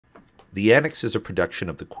The Annex is a production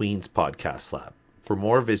of the Queen's Podcast Lab. For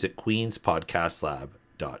more, visit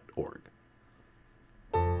queenspodcastlab.org.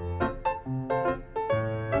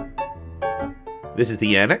 This is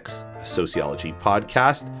The Annex, a sociology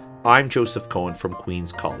podcast. I'm Joseph Cohen from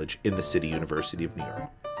Queen's College in the City University of New York.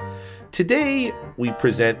 Today, we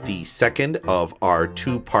present the second of our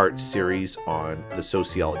two-part series on the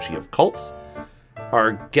sociology of cults.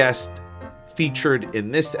 Our guest featured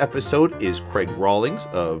in this episode is Craig Rawlings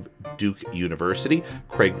of Duke University.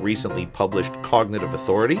 Craig recently published Cognitive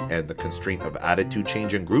Authority and the Constraint of Attitude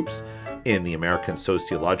Change in Groups in the American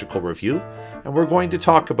Sociological Review. And we're going to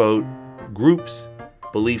talk about groups,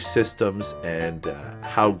 belief systems, and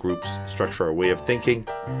how groups structure our way of thinking.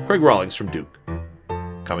 Craig Rawlings from Duke,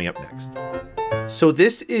 coming up next. So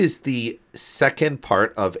this is the second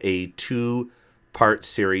part of a two-part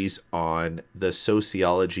series on the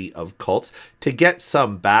sociology of cults. To get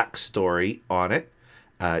some backstory on it,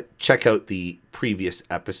 check out the previous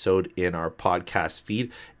episode in our podcast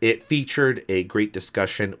feed. It featured a great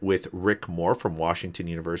discussion with Rick Moore from Washington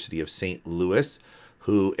University of St. Louis,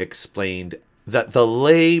 who explained that the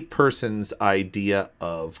lay person's idea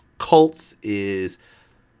of cults is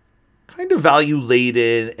kind of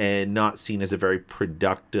value-laden and not seen as a very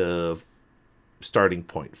productive starting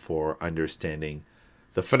point for understanding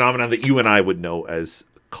the phenomenon that you and I would know as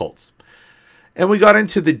cults. And we got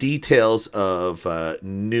into the details of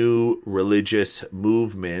new religious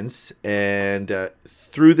movements, and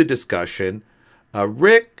through the discussion,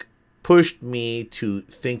 Rick pushed me to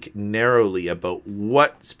think narrowly about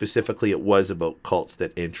what specifically it was about cults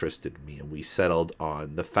that interested me. And we settled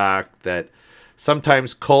on the fact that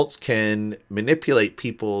sometimes cults can manipulate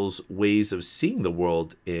people's ways of seeing the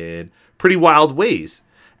world in pretty wild ways.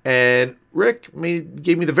 And Rick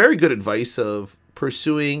gave me the very good advice of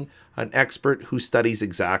pursuing an expert who studies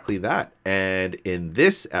exactly that. And in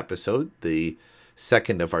this episode, the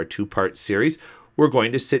second of our two-part series, we're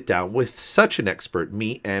going to sit down with such an expert.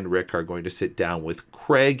 Me and Rick are going to sit down with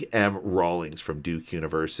Craig M. Rawlings from Duke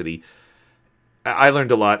University. I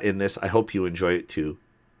learned a lot in this. I hope you enjoy it too.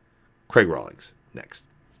 Craig Rawlings, next.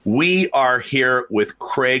 We are here with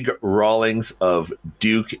Craig Rawlings of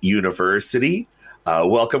Duke University.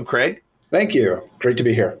 Welcome, Craig. Thank you. Great to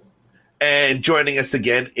be here. And joining us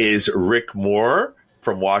again is Rick Moore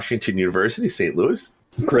from Washington University, St. Louis.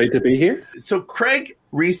 Great to be here. So Craig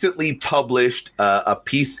recently published a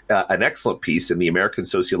piece, an excellent piece in the American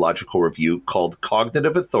Sociological Review called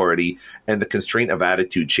Cognitive Authority and the Constraint of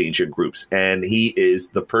Attitude Change in Groups. And he is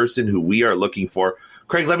the person who we are looking for.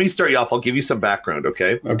 Craig, let me start you off. I'll give you some background,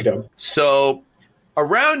 okay? Okay. So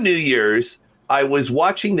around New Year's, I was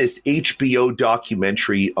watching this HBO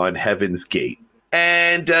documentary on Heaven's Gate.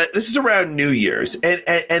 And this is around New Year's.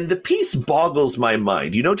 And the piece boggles my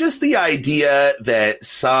mind. You know, just the idea that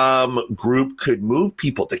some group could move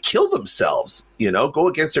people to kill themselves, you know, go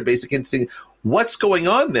against their basic instinct. What's going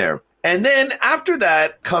on there? And then after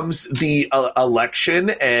that comes the election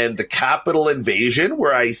and the Capitol invasion,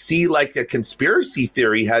 where I see like a conspiracy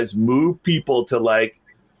theory has moved people to like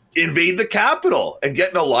invade the Capitol and get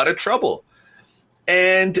in a lot of trouble.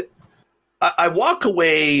 And I walk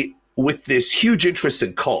away with this huge interest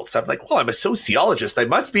in cults. I'm like, well, I'm a sociologist. I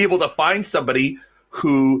must be able to find somebody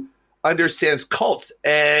who understands cults.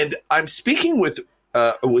 And I'm speaking with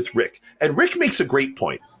Rick, and Rick makes a great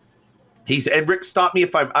point. And Rick, stop me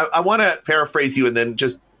if I want to paraphrase you, and then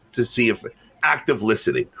just to see if active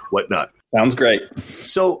listening, whatnot. Sounds great.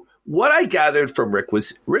 So what I gathered from Rick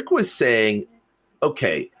was saying,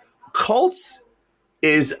 okay, cults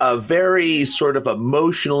is a very sort of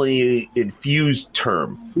emotionally infused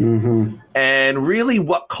term. Mm-hmm. And really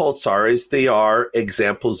what cults are is they are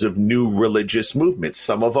examples of new religious movements.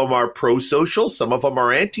 Some of them are pro-social, some of them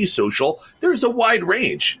are anti-social. There's a wide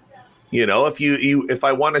range. You know, if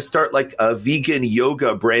I want to start like a vegan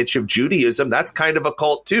yoga branch of Judaism, that's kind of a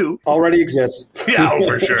cult too. Already exists. Yeah,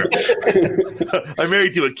 for sure. I'm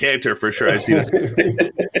married to a cantor for sure. I've seen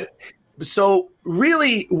it. So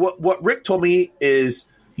really what Rick told me is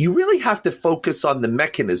you really have to focus on the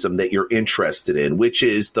mechanism that you're interested in, which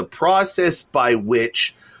is the process by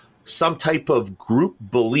which some type of group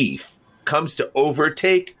belief comes to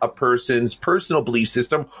overtake a person's personal belief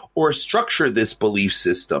system or structure this belief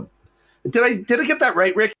system. Did I get that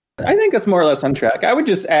right, Rick? I think that's more or less on track. I would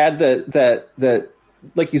just add that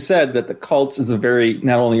like you said, that the cults is a very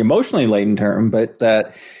not only emotionally laden term, but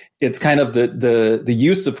that it's kind of the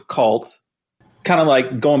use of cults, kind of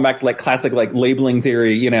like going back to like classic like labeling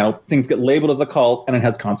theory. You know, things get labeled as a cult and it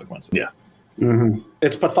has consequences. Yeah, mm-hmm.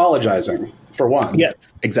 It's pathologizing for one.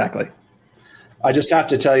 Yes, exactly. I just have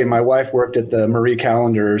to tell you, my wife worked at the Marie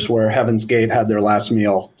Callender's where Heaven's Gate had their last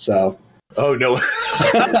meal, so Oh, no. A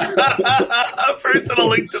personal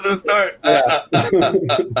link to the start.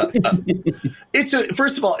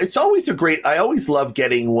 First of all, it's always I always love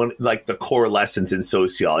getting the core lessons in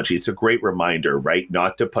sociology. It's a great reminder, right?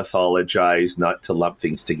 Not to pathologize, not to lump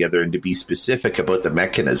things together, and to be specific about the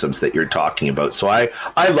mechanisms that you're talking about. So I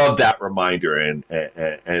love that reminder, and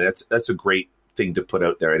that's a great thing to put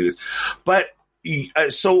out there anyways. But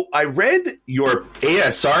so I read your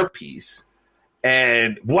ASR piece,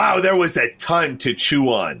 and wow, there was a ton to chew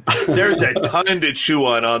on. There's a ton to chew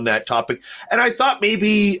on that topic. And I thought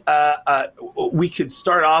maybe we could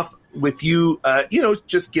start off with you,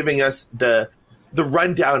 just giving us the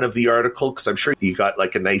rundown of the article, because I'm sure you got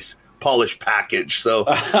like a nice polished package. So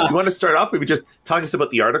you want to start off? Maybe just talk us about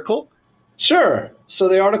the article? Sure. So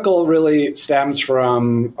the article really stems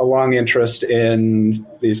from a long interest in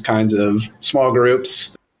these kinds of small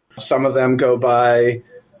groups. Some of them go by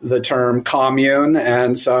the term commune,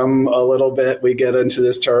 and some a little bit we get into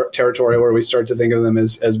this territory where we start to think of them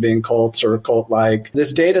as being cults or cult-like.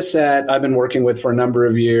 This data set I've been working with for a number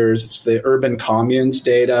of years. It's the urban communes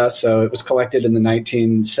data. So it was collected in the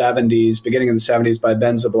 1970s, beginning in the 70s by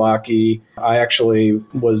Ben Zablocki. I actually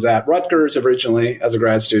was at Rutgers originally as a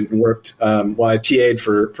grad student and worked while I TA'd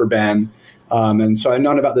for Ben. And so I've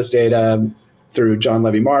known about this data through John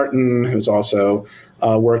Levy Martin, who's also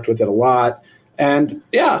worked with it a lot. And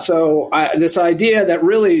yeah, so this idea that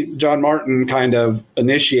really John Martin kind of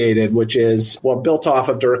initiated, which is, built off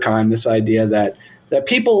of Durkheim, this idea that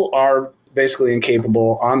people are basically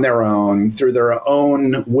incapable on their own, through their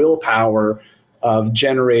own willpower, of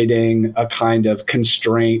generating a kind of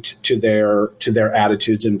constraint to their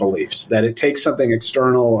attitudes and beliefs, that it takes something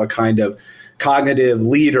external, a kind of cognitive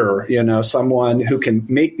leader, someone who can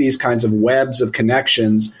make these kinds of webs of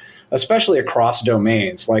connections, especially across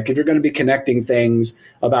domains. Like if you're going to be connecting things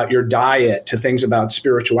about your diet to things about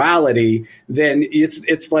spirituality, then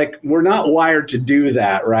it's like we're not wired to do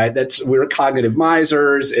that, right? We're cognitive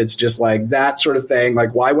misers. It's just like that sort of thing.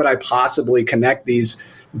 Like, why would I possibly connect these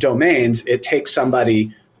domains? It takes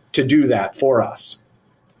somebody to do that for us.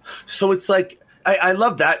 So it's like, I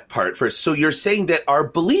love that part first. So you're saying that our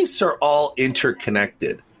beliefs are all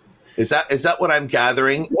interconnected. Is that what I'm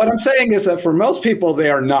gathering? What I'm saying is that for most people, they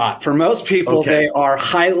are not. For most people, They are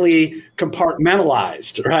highly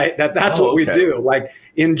compartmentalized, right? That's what we do. Like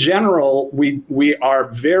in general, we are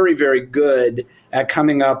very, very good at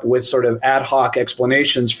coming up with sort of ad hoc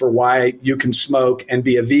explanations for why you can smoke and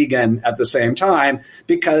be a vegan at the same time,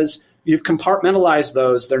 because you've compartmentalized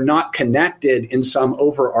those. They're not connected in some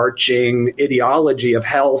overarching ideology of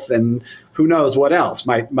health and who knows what else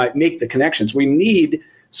might make the connections. We need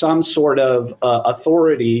some sort of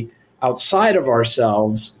authority outside of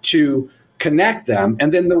ourselves to connect them.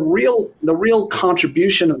 And then the real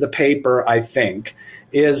contribution of the paper, I think,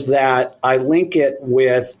 is that I link it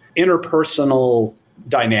with interpersonal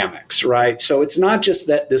dynamics, right? So it's not just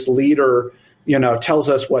that this leader, tells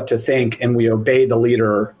us what to think and we obey the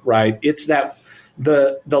leader, right? It's that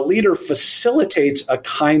the leader facilitates a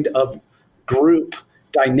kind of group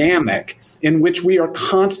dynamic in which we are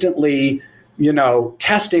constantly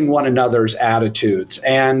testing one another's attitudes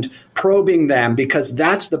and probing them, because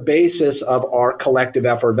that's the basis of our collective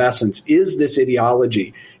effervescence, is this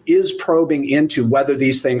ideology, is probing into whether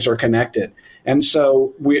these things are connected. And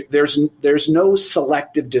so there's no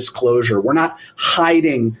selective disclosure. We're not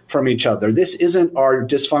hiding from each other. This isn't our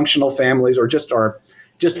dysfunctional families or just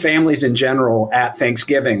families in general at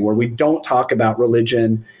Thanksgiving where we don't talk about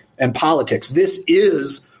religion and politics.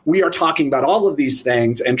 We are talking about all of these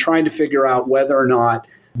things and trying to figure out whether or not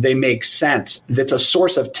they make sense. That's a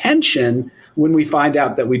source of tension when we find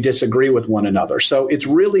out that we disagree with one another. So it's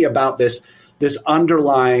really about this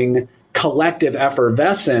underlying collective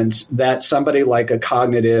effervescence that somebody like a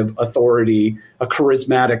cognitive authority, a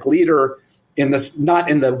charismatic leader, not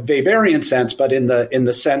in the Weberian sense, but in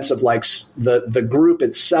the sense of like the group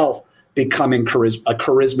itself becoming a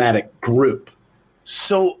charismatic group.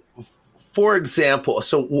 So, for example,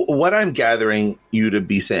 what I'm gathering you to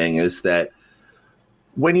be saying is that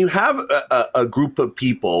when you have a group of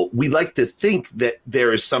people, we like to think that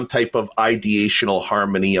there is some type of ideational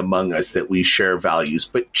harmony among us, that we share values.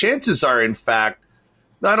 But chances are, in fact,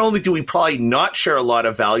 not only do we probably not share a lot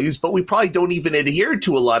of values, but we probably don't even adhere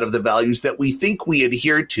to a lot of the values that we think we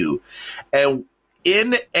adhere to. And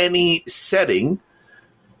in any setting,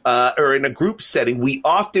 or in a group setting, we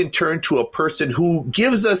often turn to a person who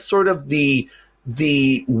gives us sort of the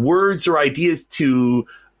words or ideas to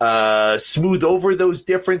smooth over those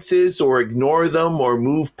differences or ignore them or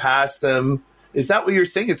move past them. Is that what you're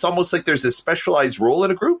saying? It's almost like there's a specialized role in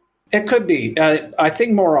a group? It could be. I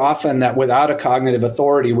think more often that without a cognitive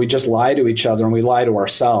authority, we just lie to each other and we lie to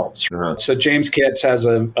ourselves. Uh-huh. So James Kitts has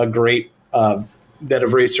a great bit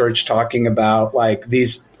of research talking about like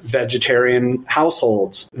these vegetarian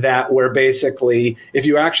households that where basically if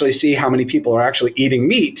you actually see how many people are actually eating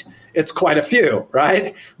meat, it's quite a few,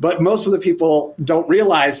 right? But most of the people don't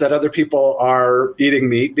realize that other people are eating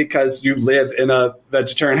meat because you live in a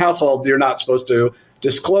vegetarian household. You're not supposed to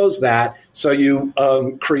disclose that. So you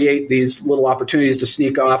create these little opportunities to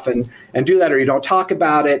sneak off and do that, or you don't talk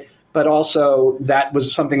about it. But also that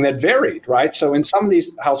was something that varied, right? So in some of these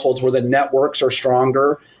households where the networks are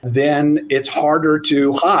stronger, then it's harder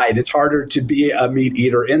to hide. It's harder to be a meat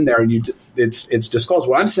eater in there, and it's disclosed.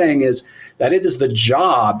 What I'm saying is that it is the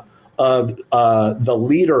job of the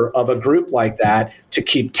leader of a group like that to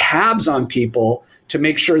keep tabs on people, to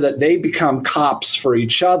make sure that they become cops for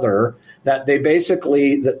each other, that they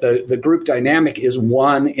basically, that the group dynamic is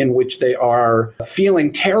one in which they are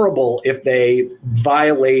feeling terrible if they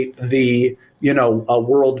violate the, a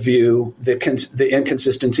worldview, the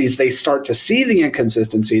inconsistencies. They start to see the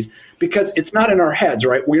inconsistencies because it's not in our heads,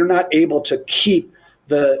 right? We're not able to keep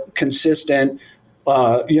the consistent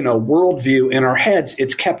worldview in our heads.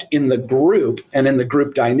 It's kept in the group and in the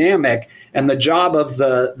group dynamic. And the job of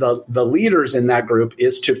the leaders in that group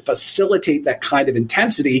is to facilitate that kind of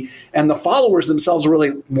intensity. And the followers themselves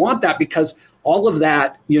really want that because all of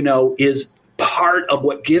that, is part of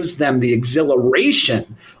what gives them the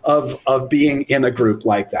exhilaration of being in a group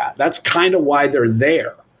like that. That's kind of why they're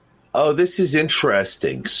there. Oh, this is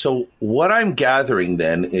interesting. So what I'm gathering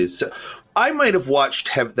then is I might have watched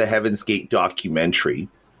the Heaven's Gate documentary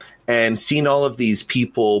and seen all of these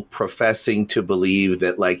people professing to believe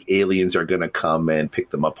that like aliens are going to come and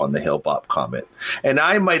pick them up on the Hale-Bopp comet. And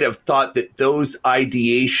I might have thought that those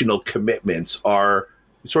ideational commitments are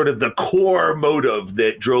sort of the core motive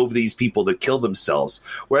that drove these people to kill themselves.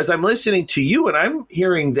 Whereas I'm listening to you and I'm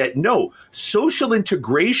hearing that no, social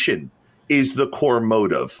integration is the core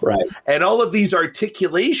motive. Right. And all of these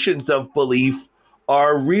articulations of belief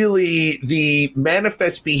are really the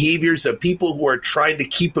manifest behaviors of people who are trying to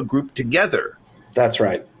keep a group together. That's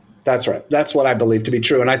right. That's right. That's what I believe to be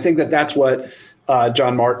true. And I think that that's what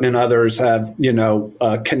John Martin and others have,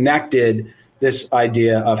 connected this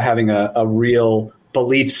idea of having a real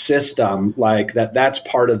belief system like that. That's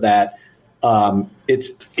part of that.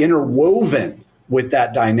 It's interwoven with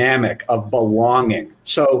that dynamic of belonging.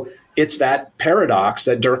 So it's that paradox,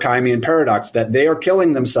 that Durkheimian paradox, that they are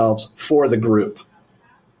killing themselves for the group.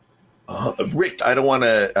 Rick, I don't want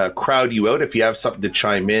to crowd you out if you have something to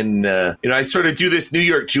chime in. I sort of do this New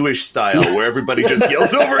York Jewish style where everybody just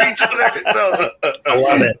yells over each other. So. I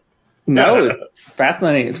love it. No,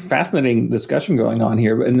 fascinating discussion going on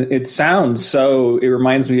here. And it sounds so, it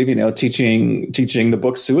reminds me of, teaching the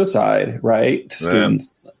book Suicide, right, to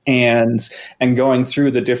students. And going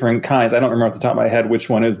through the different kinds. I don't remember off the top of my head which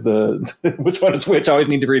one is which. I always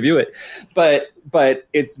need to review it. But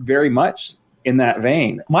it's very much in that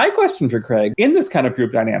vein. My question for Craig, in this kind of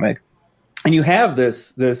group dynamic, and you have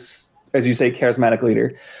this, as you say, charismatic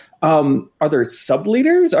leader, are there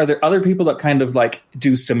sub-leaders? Are there other people that kind of like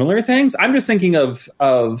do similar things? I'm just thinking of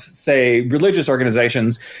say, religious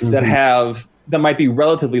organizations that might be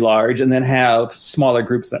relatively large and then have smaller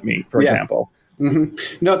groups that meet, for example. Mm-hmm.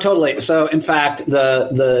 No, totally. So in fact,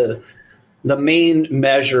 the main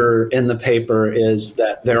measure in the paper is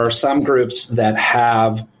that there are some groups that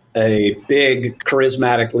have a big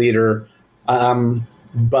charismatic leader,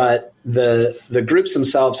 but the groups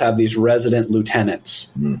themselves have these resident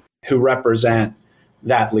lieutenants who represent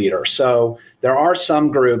that leader. So there are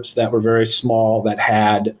some groups that were very small that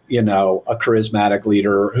had, a charismatic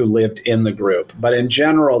leader who lived in the group. But in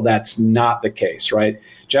general, that's not the case, right?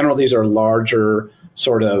 Generally, these are larger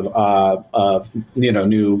sort of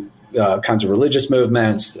new kinds of religious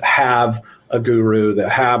movements that have a guru,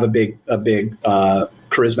 that have a big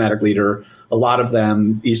charismatic leader, a lot of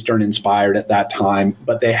them Eastern inspired at that time,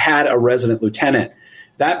 but they had a resident lieutenant.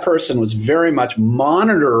 That person was very much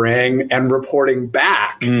monitoring and reporting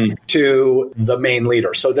back to the main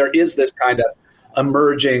leader. So there is this kind of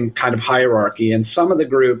emerging kind of hierarchy, and some of the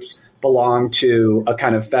groups belong to a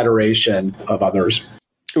kind of federation of others.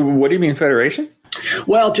 What do you mean federation?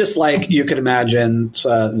 Well, just like you could imagine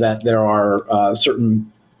that there are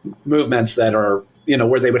certain movements that are,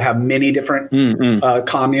 where they would have many different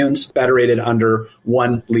communes federated under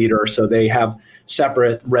one leader. So they have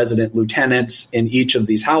separate resident lieutenants in each of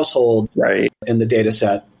these households. Right. In the data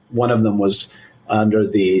set, one of them was under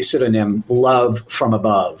the pseudonym Love from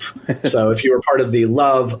Above. So if you were part of the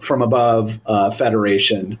Love from Above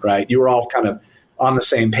Federation, right, you were all kind of on the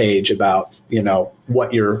same page about,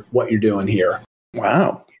 what you're doing here.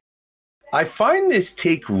 Wow. I find this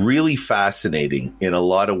take really fascinating in a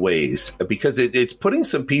lot of ways because it's putting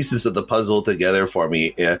some pieces of the puzzle together for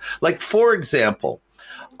me. Like, for example,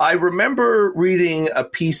 I remember reading a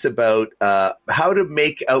piece about how to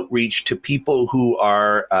make outreach to people who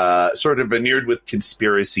are sort of inured with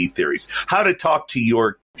conspiracy theories, how to talk to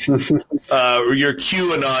your QAnon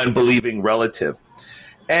believing relative.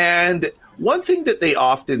 And one thing that they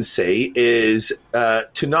often say is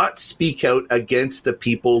to not speak out against the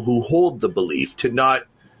people who hold the belief, to not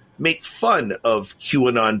make fun of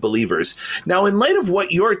QAnon believers. Now, in light of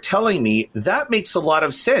what you're telling me, that makes a lot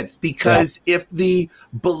of sense because if the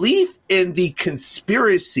belief in the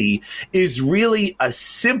conspiracy is really a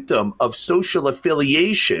symptom of social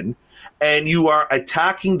affiliation and you are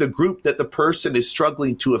attacking the group that the person is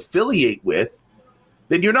struggling to affiliate with,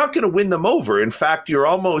 then you're not going to win them over. In fact, you're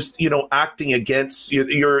almost, acting against,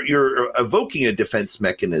 you're evoking a defense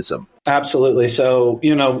mechanism. Absolutely. So,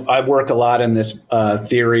 I work a lot in this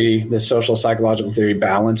theory, this social psychological theory,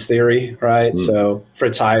 balance theory, right? So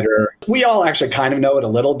Fritz Heider, we all actually kind of know it a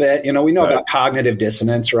little bit. We know about cognitive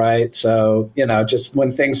dissonance, right? So, just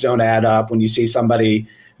when things don't add up, when you see somebody,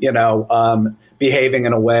 behaving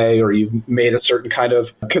in a way, or you've made a certain kind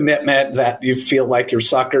of commitment that you feel like you're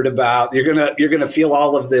suckered about, you're gonna feel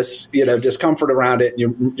all of this, discomfort around it.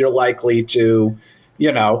 And you're likely to,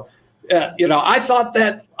 I thought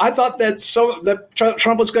that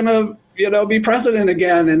Trump was going to, be president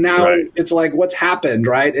again, and now it's like, what's happened,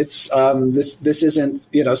 right? It's this isn't,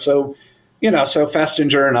 so. So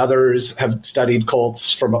Festinger and others have studied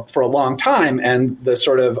cults for a long time, and the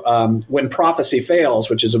sort of When Prophecy Fails,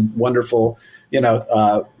 which is a wonderful,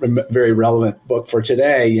 very relevant book for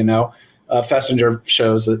today. Festinger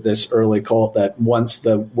shows that this early cult, that once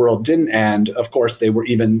the world didn't end, of course, they were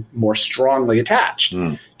even more strongly attached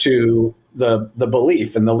to the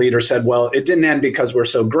belief. And the leader said, well, it didn't end because we're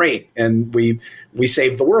so great and we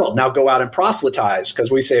saved the world. Now go out and proselytize because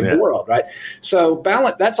we saved the world, right? So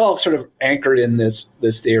balance, that's all sort of anchored in this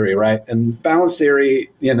theory, right? And balance theory,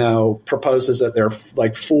 proposes that there are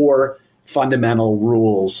like 4 fundamental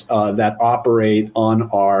rules that operate on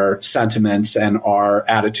our sentiments and our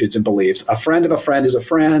attitudes and beliefs. A friend of a friend is a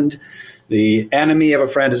friend. The enemy of a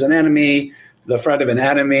friend is an enemy. The friend of an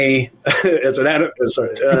enemy is an enemy.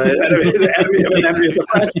 Sorry, the enemy of an enemy is a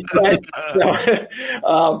friend. Right?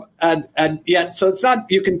 So, and yet, so it's not.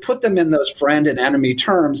 You can put them in those friend and enemy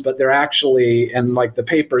terms, but they're actually, and like the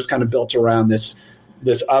paper is kind of built around this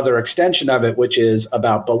other extension of it, which is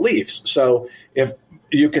about beliefs. So if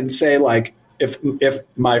you can say, like, if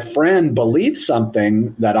my friend believes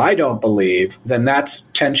something that I don't believe, then that's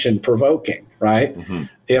tension provoking, right? Mm-hmm.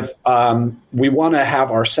 If we want to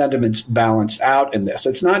have our sentiments balanced out in this,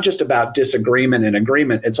 it's not just about disagreement and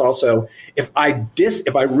agreement. It's also if I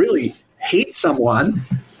really hate someone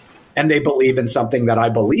and they believe in something that I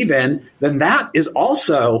believe in, then that is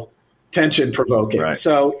also tension provoking. Right.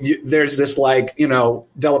 So there's this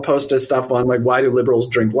Della Posta stuff on why do liberals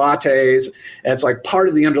drink lattes? And it's like part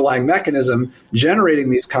of the underlying mechanism generating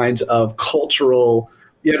these kinds of cultural,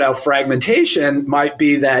 fragmentation might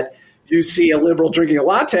be that you see a liberal drinking a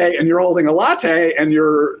latte and you're holding a latte and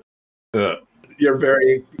you're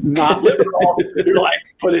very not liberal. You're like,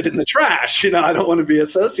 put it in the trash. I don't want to be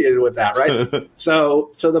associated with that, right?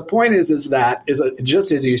 So the point is that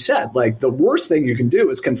just as you said, the worst thing you can do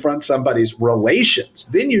is confront somebody's relations.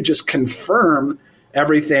 Then you just confirm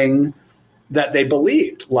everything that they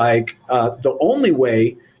believed. The only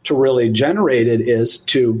way to really generate it is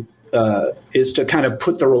to kind of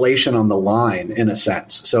put the relation on the line in a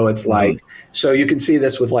sense. So it's so you can see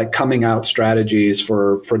this with coming out strategies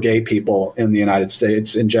for gay people in the United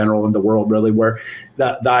States in general, in the world really, where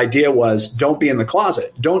the idea was don't be in the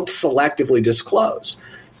closet, don't selectively disclose,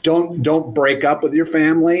 don't break up with your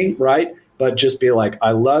family, right? But just be like,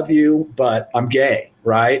 I love you, but I'm gay,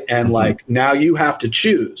 right? And now you have to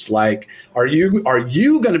choose. Are you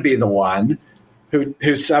going to be the one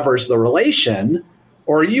who severs the relation?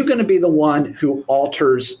 Or are you going to be the one who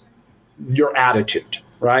alters your attitude,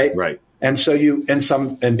 right? Right. And so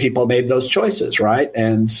and people made those choices, right?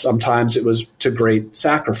 And sometimes it was to great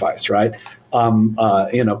sacrifice, right?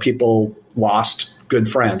 People lost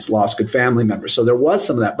good friends, lost good family members. So there was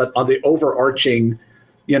some of that. But on the overarching,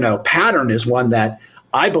 pattern is one that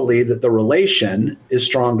I believe that the relation is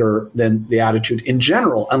stronger than the attitude in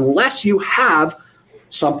general, unless you have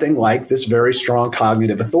something like this very strong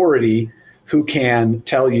cognitive authority who can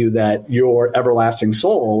tell you that your everlasting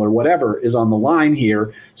soul or whatever is on the line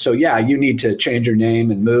here. So, you need to change your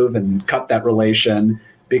name and move and cut that relation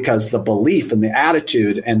because the belief and the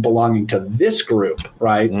attitude and belonging to this group,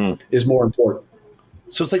 right, is more important.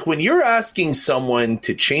 So it's like when you're asking someone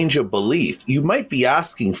to change a belief, you might be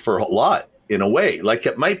asking for a lot in a way. Like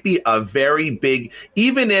it might be a very big,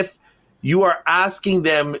 even if you are asking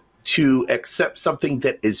them to accept something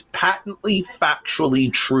that is patently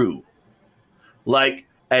factually true, like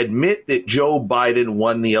admit that Joe Biden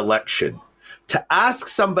won the election. To ask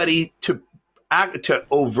somebody to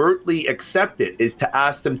overtly accept it is to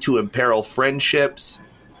ask them to imperil friendships,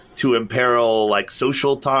 to imperil like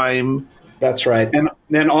social time. That's right. And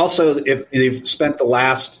then also, if they've spent the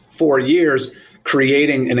last 4 years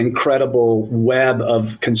creating an incredible web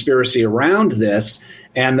of conspiracy around this,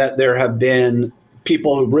 and that there have been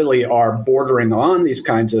people who really are bordering on these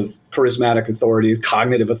kinds of charismatic authorities,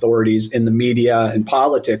 cognitive authorities in the media and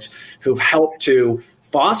politics who've helped to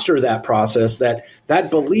foster that process, that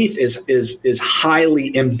belief is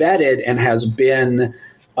highly embedded and has been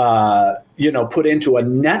put into a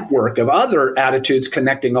network of other attitudes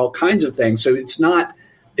connecting all kinds of things. So it's not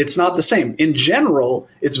the same. In general,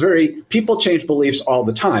 people change beliefs all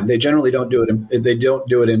the time. They generally don't do it. They don't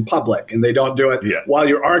do it in public, and they don't do it while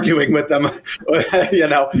you're arguing with them.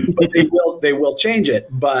 But they will change it.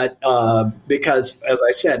 But because, as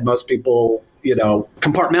I said, most people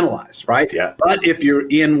compartmentalize, right? Yeah. But if you're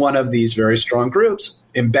in one of these very strong groups,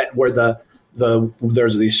 where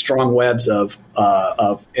there's these strong webs of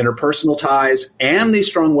interpersonal ties and these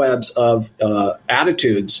strong webs of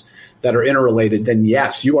attitudes that are interrelated, then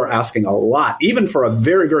yes, you are asking a lot, even for a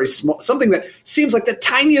very, very small, something that seems like the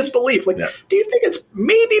tiniest belief. Like, do you think it's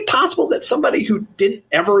maybe possible that somebody who didn't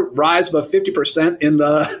ever rise above 50% in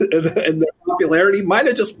the popularity might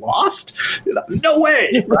have just lost? No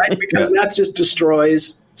way, right? Because that just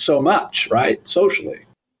destroys so much, right? Socially.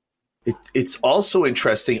 It's also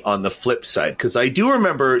interesting on the flip side, because I do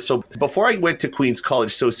remember, so before I went to Queen's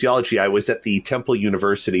College Sociology, I was at the Temple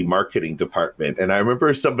University marketing department. And I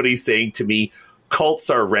remember somebody saying to me, cults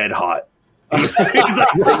are red hot. He's like,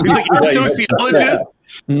 you're a sociologist?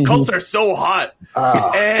 Cults are so hot.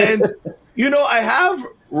 And, I have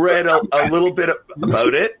read a little bit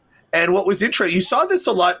about it. And what was interesting, you saw this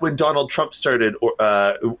a lot when Donald Trump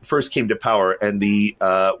first came to power, and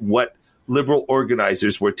what liberal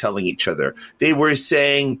organizers were telling each other. They were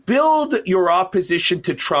saying, build your opposition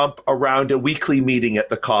to Trump around a weekly meeting at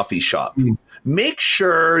the coffee shop. Make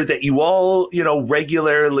sure that you all,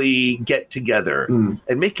 regularly get together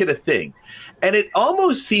and make it a thing. And it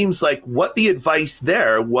almost seems like what the advice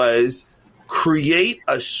there was, create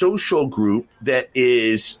a social group that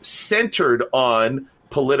is centered on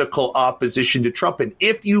political opposition to Trump. And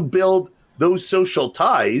if you build those social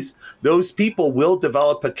ties, those people will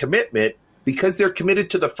develop a commitment because they're committed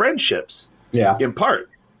to the friendships. Yeah, in part.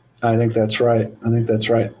 I think that's right. I think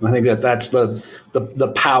that's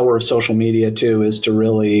the power of social media too, is to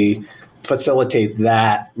really facilitate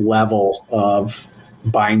that level of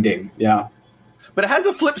binding. Yeah. But it has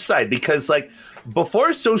a flip side, because like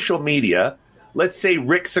before social media, let's say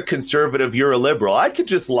Rick's a conservative, you're a liberal. I could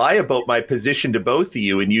just lie about my position to both of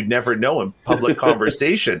you and you'd never know in public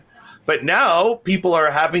conversation. But now people are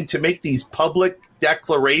having to make these public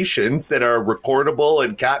declarations that are recordable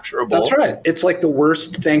and capturable. That's right. It's like the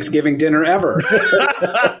worst Thanksgiving dinner ever.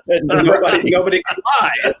 Nobody can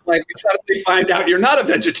lie. It's like you suddenly find out you're not a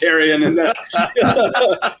vegetarian, and then,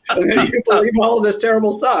 and then you believe all of this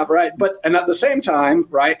terrible stuff, right? And at the same time,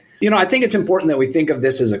 right, I think it's important that we think of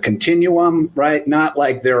this as a continuum, right? Not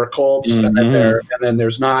like there are cults and then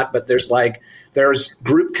there's not, but there's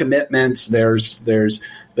group commitments, there's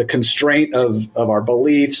the constraint of our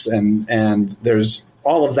beliefs, and there's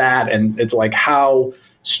all of that. And it's like, how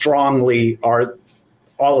strongly are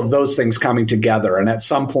all of those things coming together? And at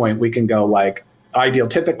some point we can go like, ideal.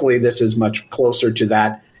 Typically this is much closer to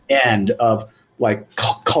that end of like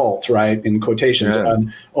cult, right? In quotations. Yeah.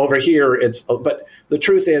 Over here but the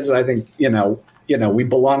truth is, I think, we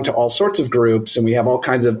belong to all sorts of groups, and we have all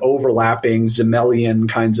kinds of overlapping Zemelian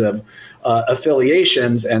kinds of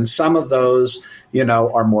affiliations, and some of those,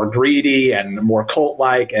 are more greedy and more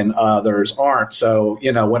cult-like, and others aren't. So,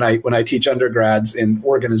 when I teach undergrads in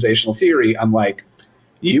organizational theory, I'm like,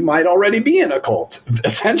 you might already be in a cult,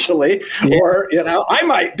 essentially, or I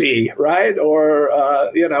might be, right?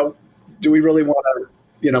 Or do we really want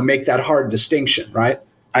to make that hard distinction, right?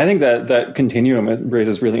 I think that continuum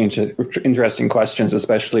raises really interesting questions,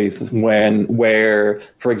 especially where,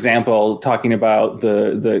 for example, talking about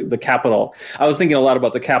the Capitol. I was thinking a lot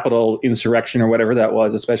about the Capitol insurrection or whatever that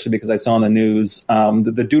was, especially because I saw in the news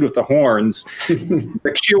the dude with the horns,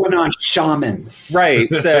 the QAnon shaman, right,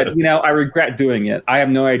 said, I regret doing it. I have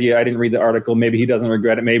no idea. I didn't read the article. Maybe he doesn't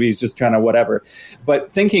regret it. Maybe he's just trying to whatever.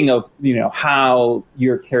 But thinking of how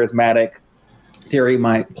your charismatic theory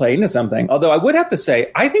might play into something. Although I would have to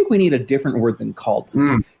say, I think we need a different word than cult,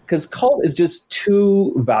 because cult is just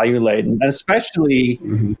too value laden, and especially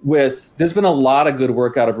there's been a lot of good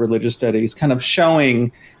work out of religious studies kind of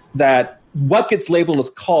showing that what gets labeled as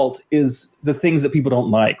cult is the things that people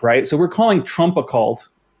don't like, right? So we're calling Trump a cult,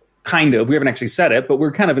 kind of. We haven't actually said it, but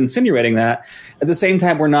we're kind of insinuating that. At the same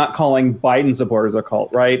time, we're not calling Biden supporters a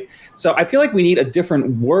cult, right? So I feel like we need a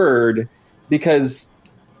different word, because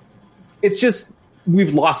it's just we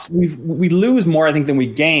lose more, I think, than we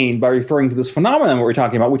gain by referring to this phenomenon we're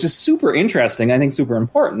talking about, which is super interesting, I think super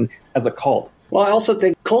important as a cult. Well, I also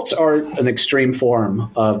think cults are an extreme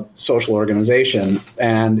form of social organization.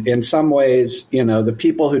 And in some ways, the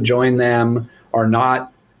people who join them are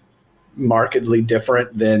not markedly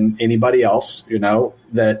different than anybody else,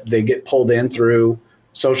 that they get pulled in through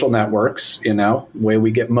social networks, where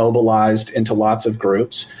we get mobilized into lots of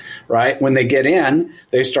groups, right? When they get in,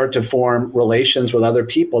 they start to form relations with other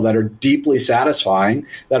people that are deeply satisfying,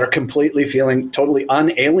 that are completely feeling totally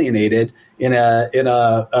unalienated in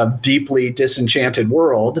a deeply disenchanted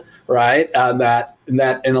world, right? That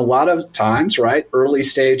in a lot of times, right, early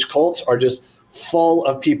stage cults are just full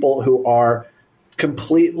of people who are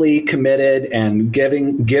completely committed and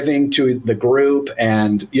giving to the group.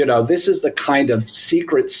 And, this is the kind of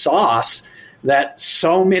secret sauce that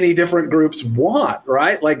so many different groups want,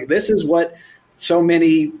 right? Like, this is what so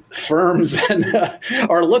many firms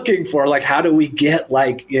are looking for. Like, how do we get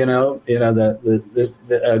a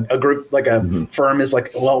group, like a firm is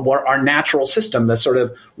like, well, our natural system, the sort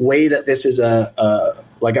of way that this is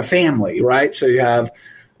like a family, right? So you have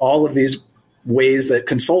all of these ways that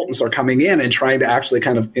consultants are coming in and trying to actually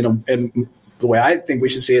kind of, and the way I think we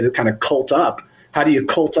should see it is kind of cult up. How do you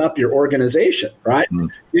cult up your organization, right?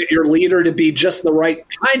 Your leader to be just the right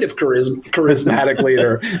kind of charismatic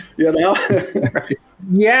leader,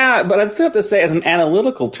 Yeah, but I'd still have to say, as an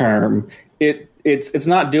analytical term, it's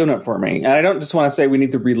not doing it for me. And I don't just want to say we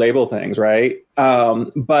need to relabel things, right?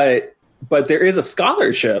 But there is a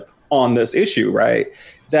scholarship on this issue, right?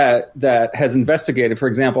 That has investigated, for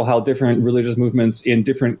example, how different religious movements in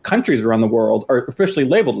different countries around the world are officially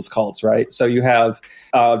labeled as cults, right? So you have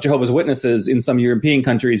Jehovah's Witnesses in some European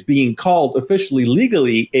countries being called officially,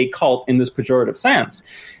 legally, a cult in this pejorative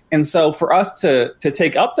sense. And so for us to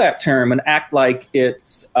take up that term and act like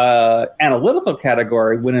it's an analytical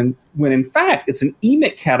category when in fact it's an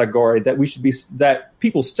emic category that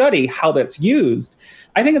people study how that's used,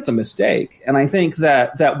 I think it's a mistake. And I think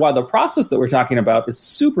that while the process that we're talking about is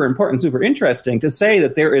super important, super interesting, to say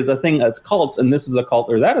that there is a thing as cults and this is a cult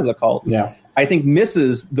or that is a cult, I think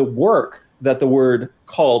misses the work that the word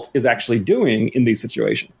cult is actually doing in these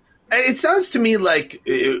situations. It sounds to me like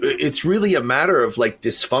it's really a matter of like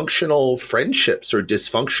dysfunctional friendships or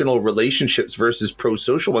dysfunctional relationships versus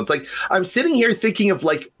pro-social ones. Like, I'm sitting here thinking of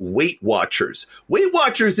like Weight Watchers. Weight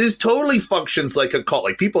Watchers is totally functions like a cult.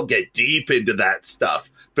 Like, people get deep into that stuff,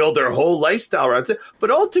 build their whole lifestyle around it. But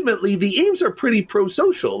ultimately, the aims are pretty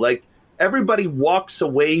pro-social. Like, everybody walks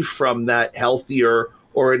away from that healthier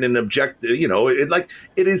or in an objective,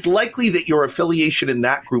 it is likely that your affiliation in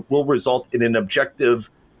that group will result in an objective,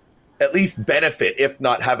 at least benefit, if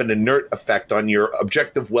not have an inert effect on your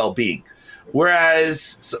objective well-being.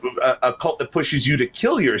 Whereas a cult that pushes you to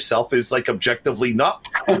kill yourself is like objectively not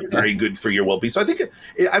very good for your well-being. So I think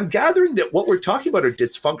I'm gathering that what we're talking about are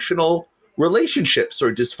dysfunctional relationships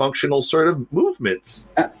or dysfunctional sort of movements.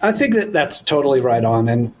 I think that's totally right on.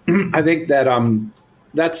 And I think that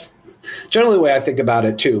that's generally the way I think about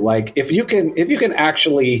it too. Like, if you could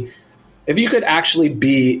actually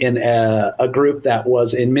be in a group that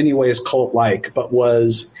was in many ways cult-like, but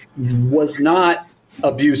was not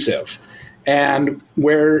abusive, and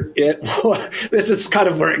where this is kind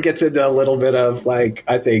of where it gets into a little bit of like,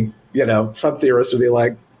 I think, some theorists would be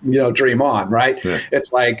like, dream on, right? Yeah.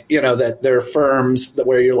 It's like, that there are firms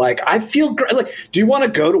where you're like, I feel great. Like, do you want to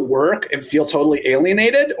go to work and feel totally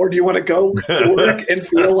alienated? Or do you want to go to work and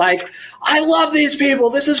feel like, I love these people.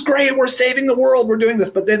 This is great. We're saving the world. We're doing this.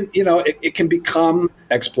 But then, it can become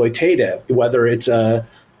exploitative, whether it's a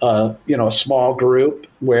small group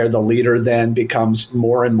where the leader then becomes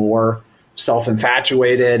more and more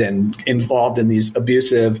self-infatuated and involved in these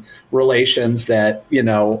abusive relations that,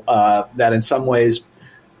 that in some ways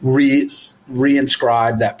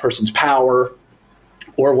reinscribe that person's power,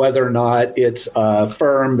 or whether or not it's a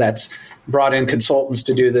firm that's brought in consultants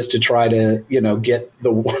to do this to try to, get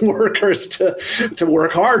the workers to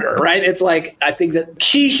work harder, right? It's like, I think that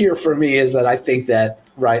key here for me is that I think that,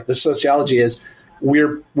 right, the sociology is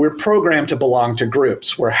we're programmed to belong to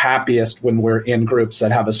groups. We're happiest when we're in groups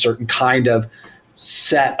that have a certain kind of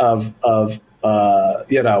set of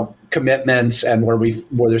commitments, and where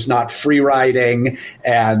there's not free riding.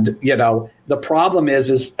 And, the problem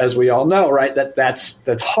is as we all know, right,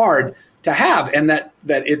 that's hard to have. And that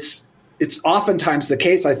it's oftentimes the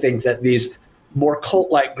case, I think, that these more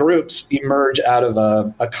cult-like groups emerge out of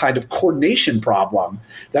a kind of coordination problem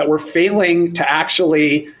that we're failing to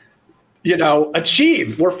actually,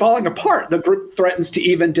 achieve. We're falling apart. The group threatens to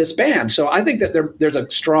even disband. So I think that there's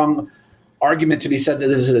a strong argument to be said that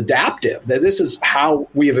this is adaptive, that this is how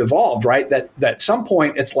we have evolved, right? That at some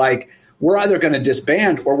point it's like, we're either going to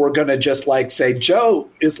disband or we're going to just say Joe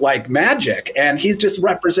is like magic and he just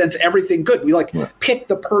represents everything good. We pick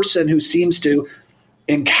the person who seems to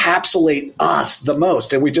encapsulate us the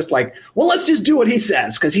most. And we just let's just do what he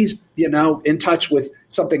says because he's, in touch with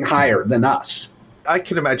something higher than us. I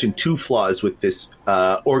can imagine two flaws with this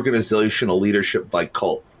organizational leadership by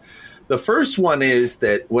cult. The first one is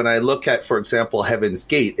that when I look at, for example, Heaven's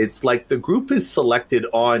Gate, it's like the group is selected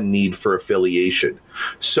on need for affiliation.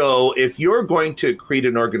 So if you're going to create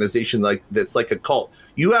an organization that's like a cult,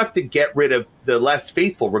 you have to get rid of the less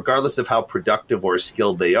faithful, regardless of how productive or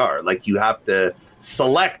skilled they are. Like you have to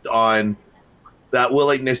select on that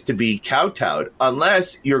willingness to be kowtowed,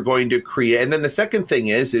 unless you're going to create. And then the second thing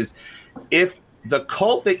is if the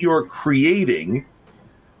cult that you're creating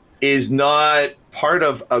is not part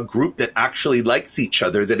of a group that actually likes each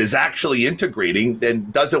other, that is actually integrating,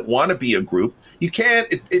 then doesn't want to be a group, you can't,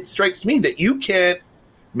 it strikes me that you can't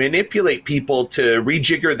manipulate people to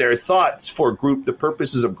rejigger their thoughts for the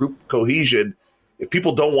purposes of group cohesion if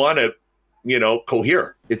people don't want to,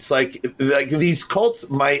 cohere. It's like these cults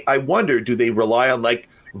I wonder, do they rely on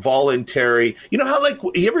voluntary, how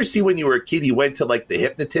you ever see when you were a kid, you went to the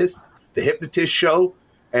hypnotist show?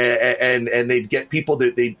 And they'd get people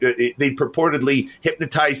that they purportedly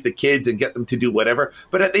hypnotize the kids and get them to do whatever.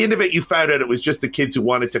 But at the end of it, you found out it was just the kids who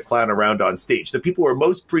wanted to clown around on stage. The people who were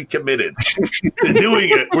most pre-committed to doing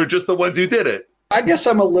it were just the ones who did it. I guess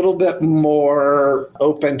I'm a little bit more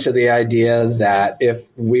open to the idea that if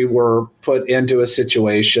we were put into a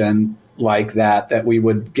situation like that we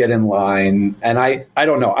would get in line. And I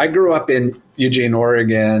don't know. I grew up in Eugene,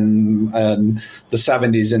 Oregon in the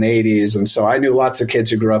 70s and 80s. And so I knew lots of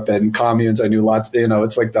kids who grew up in communes. I knew lots,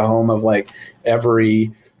 it's like the home of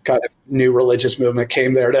every kind of new religious movement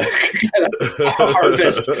came there to kind of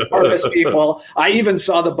harvest people. I even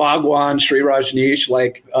saw the Bhagwan Sri Rajneesh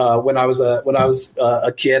when I was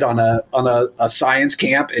a kid on a science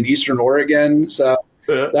camp in Eastern Oregon. So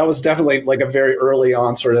that was definitely a very early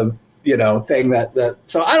on sort of thing that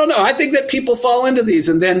so I don't know. I think that people fall into these,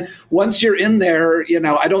 and then once you're in there,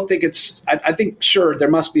 I don't think I think sure there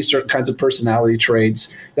must be certain kinds of personality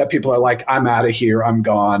traits that people are like, I'm out of here, I'm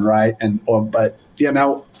gone, right? But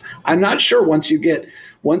I'm not sure once you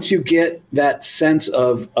get that sense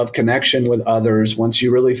of connection with others, once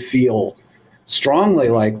you really feel strongly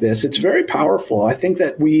like this, it's very powerful. I think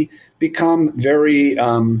that we become very,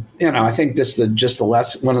 I think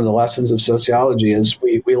one of the lessons of sociology is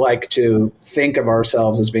we like to think of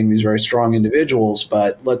ourselves as being these very strong individuals,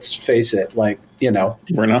 but let's face it, we're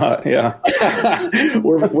not, yeah.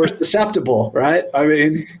 we're susceptible, right? I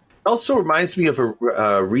mean, also reminds me of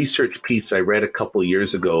a research piece I read a couple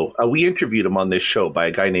years ago. We interviewed him on this show by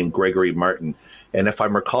a guy named Gregory Martin. And if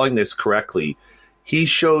I'm recalling this correctly, he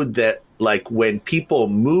showed that when people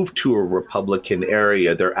move to a Republican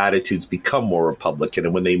area, their attitudes become more Republican.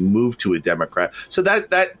 And when they move to a Democrat, so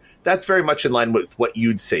that's very much in line with what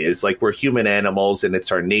you'd say is we're human animals and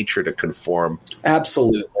it's our nature to conform.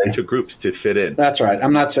 Absolutely. To groups to fit in. That's right.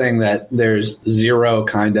 I'm not saying that there's zero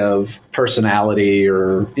kind of personality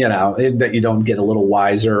or, that you don't get a little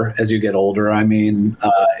wiser as you get older. I mean,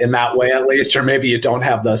 in that way at least, or maybe you don't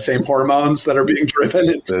have the same hormones that are being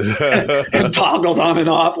driven and toggled on and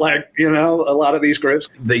off a lot of these groups.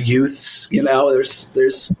 The youths,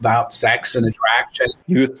 there's about sex and attraction.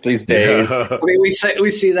 Youth these days. I mean, we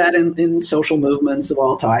see that in social movements of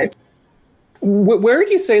all types. Where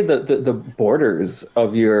do you say the borders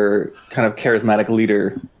of your kind of charismatic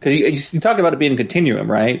leader? Because you talk about it being a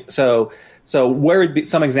continuum, right? So where would be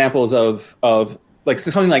some examples of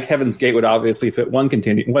something like Heaven's Gate would obviously fit one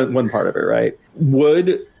part of it, right?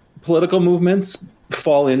 Would political movements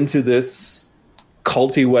fall into this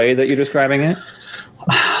culty way that you're describing it?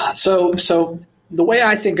 So the way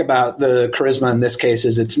I think about the charisma in this case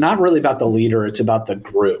is it's not really about the leader, it's about the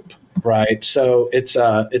group, right? So it's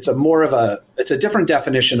a different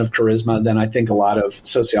definition of charisma than I think a lot of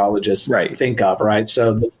sociologists think of, right?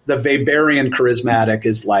 So the Weberian charismatic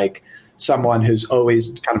is like someone who's always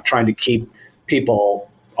kind of trying to keep people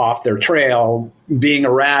off their trail, being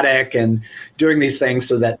erratic and doing these things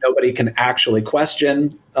so that nobody can actually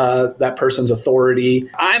question that person's authority.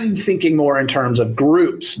 I'm thinking more in terms of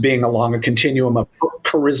groups being along a continuum of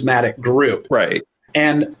charismatic group. Right.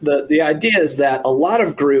 And the idea is that a lot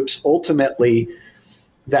of groups ultimately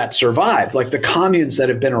that survive, like the communes that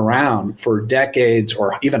have been around for decades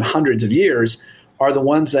or even hundreds of years, are the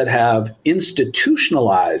ones that have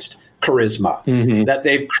institutionalized charisma, that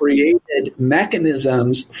they've created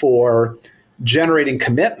mechanisms for generating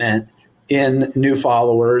commitment in new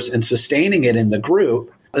followers and sustaining it in the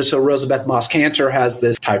group. So Rosabeth Moss-Cantor has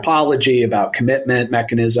this typology about commitment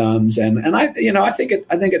mechanisms, and I think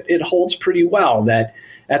it holds pretty well that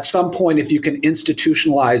at some point, if you can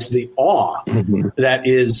institutionalize the awe that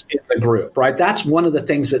is in the group, right? That's one of the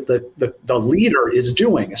things that the leader is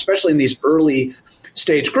doing, especially in these early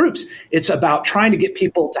stage groups. It's about trying to get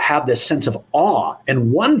people to have this sense of awe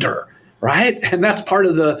and wonder, right? And that's part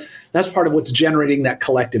of what's generating that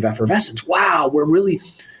collective effervescence. Wow,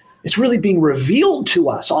 it's really being revealed to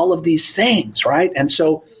us, all of these things, right? And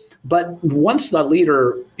so, but once the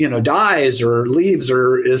leader, dies or leaves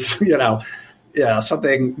or is, does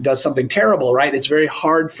something terrible, right? It's very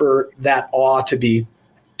hard for that awe to be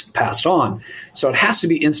passed on. So it has to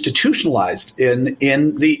be institutionalized in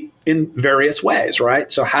various ways,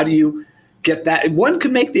 right? So how do you get that? One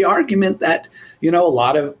could make the argument that, a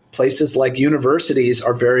lot of places like universities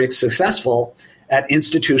are very successful at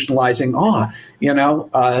institutionalizing awe.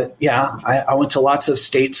 I went to lots of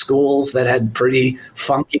state schools that had pretty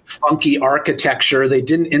funky architecture. They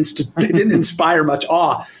didn't inspire much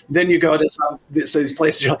awe. Then you go to these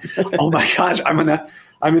places, you're like, oh my gosh, I'm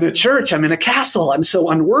in a church. I'm in a castle. I'm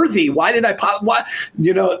so unworthy. Why did I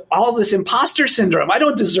all this imposter syndrome. I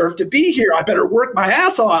don't deserve to be here. I better work my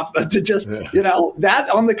ass off to just, that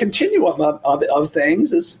on the continuum of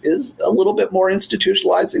things is a little bit more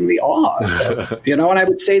institutionalizing the awe, and I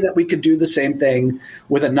would say that we could do the same thing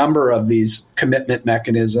with a number of these commitment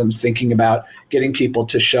mechanisms, thinking about getting people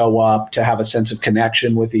to show up, to have a sense of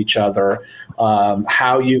connection with each other,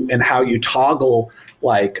 how you toggle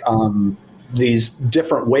these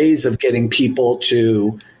different ways of getting people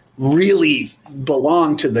to really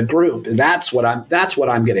belong to the group. And that's what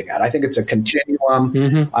I'm getting at. I think it's a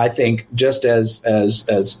continuum. I think just as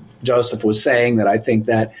Joseph was saying that, I think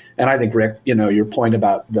Rick, your point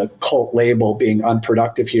about the cult label being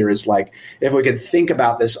unproductive here is like, if we could think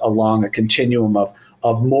about this along a continuum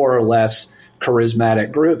of more or less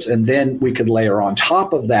charismatic groups, and then we could layer on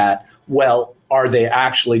top of that, well, are they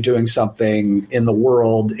actually doing something in the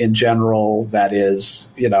world in general that is,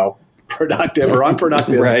 productive or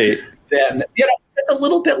unproductive? Right. Then, it's a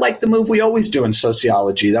little bit like the move we always do in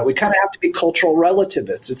sociology, that we kind of have to be cultural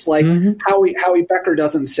relativists. It's like Howie Becker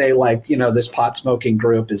doesn't say this pot smoking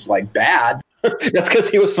group is like bad. That's because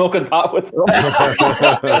he was smoking pot with them.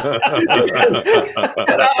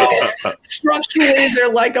 Structurally,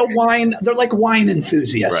 they're like wine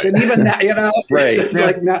enthusiasts, right. And even that, right. It's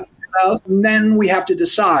like not. And then we have to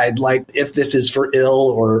decide, if this is for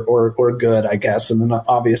ill or good, I guess. And then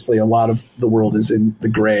obviously a lot of the world is in the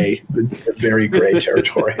gray, the very gray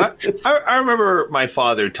territory. I remember my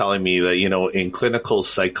father telling me that, in clinical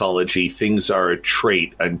psychology, things are a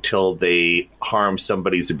trait until they harm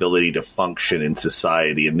somebody's ability to function in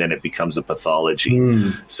society, and then it becomes a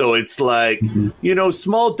pathology. So it's like,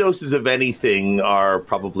 small doses of anything are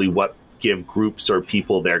probably what give groups or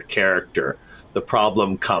people their character. The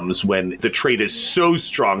problem comes when the trait is so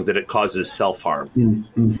strong that it causes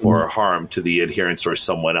self-harm or harm to the adherents or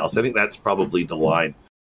someone else. I think that's probably the line.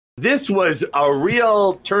 This was a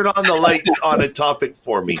real turn on the lights on a topic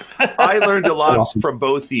for me. I learned a lot from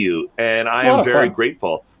both of you, and I am very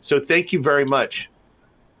grateful. So thank you very much.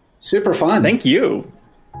 Super fun. Thank you.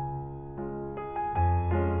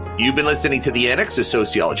 You've been listening to the Annex, a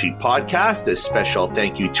Sociology podcast. A special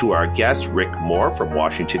thank you to our guests, Rick Moore from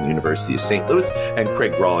Washington University of St. Louis and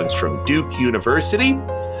Craig Rawlings from Duke University.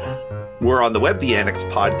 We're on the web,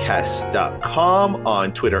 theannexpodcast.com,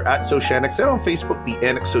 on Twitter @SociAnnex, and on Facebook, the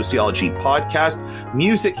Annex Sociology Podcast.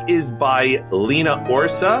 Music is by Lena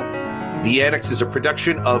Orsa. The Annex is a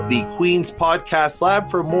production of the Queen's Podcast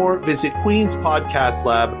Lab. For more, visit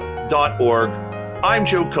queenspodcastlab.org. I'm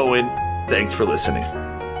Joe Cohen. Thanks for listening.